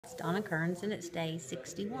It's Donna Kearns, and it's day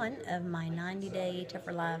 61 of my 90-day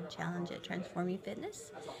TUF'ER Live challenge at Transforming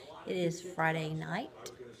Fitness. It is Friday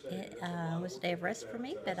night. It was a day of rest for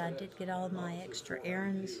me, but I did get all my extra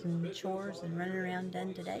errands and chores and running around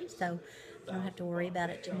done today, so I don't have to worry about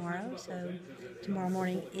it tomorrow. So tomorrow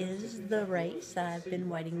morning is the race. I've been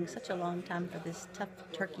waiting such a long time for this Tough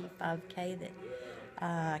Turkey 5K that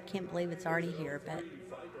I can't believe it's already here, but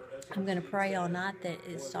I'm going to pray all night that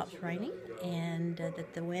it stops raining and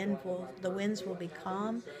that the winds will be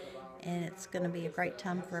calm, and it's going to be a great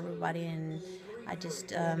time for everybody. And I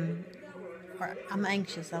just I'm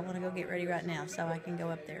anxious. I want to go get ready right now so I can go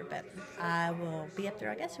up there. But I will be up there,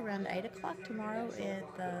 I guess, around 8 o'clock tomorrow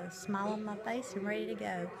with a smile on my face and ready to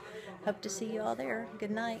go. Hope to see you all there.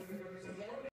 Good night.